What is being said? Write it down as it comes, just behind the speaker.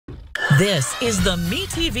This is the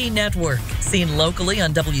MeTV network, seen locally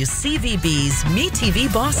on WCVB's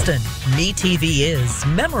MeTV Boston. MeTV is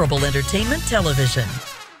memorable entertainment television.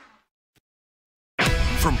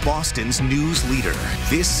 From Boston's news leader,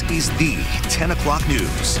 this is the 10 o'clock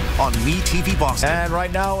news on MeTV Boston. And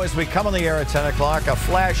right now, as we come on the air at 10 o'clock, a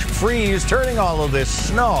flash freeze turning all of this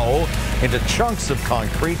snow into chunks of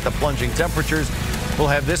concrete. The plunging temperatures will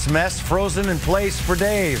have this mess frozen in place for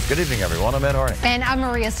days. Good evening, everyone. I'm Ed Harney. And I'm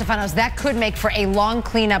Maria Stefanos. That could make for a long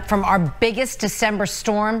cleanup from our biggest December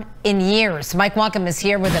storm in years. Mike Wankum is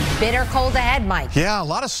here with a bitter cold ahead, Mike. Yeah, a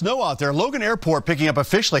lot of snow out there. Logan Airport picking up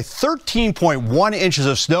officially 13.1 inches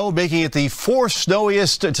of snow, making it the fourth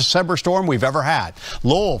snowiest December storm we've ever had.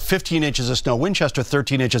 Lowell, 15 inches of snow. Winchester,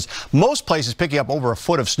 13 inches. Most places picking up over a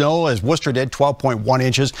foot of snow, as Worcester did, 12.1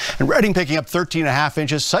 inches. And Reading picking up 13.5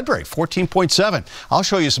 inches. Sudbury, 14.7. I'll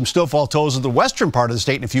show you some snowfall totals in the western part of the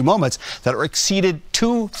state in a few moments that are exceeded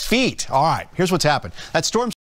 2 feet. All right, here's what's happened. That storm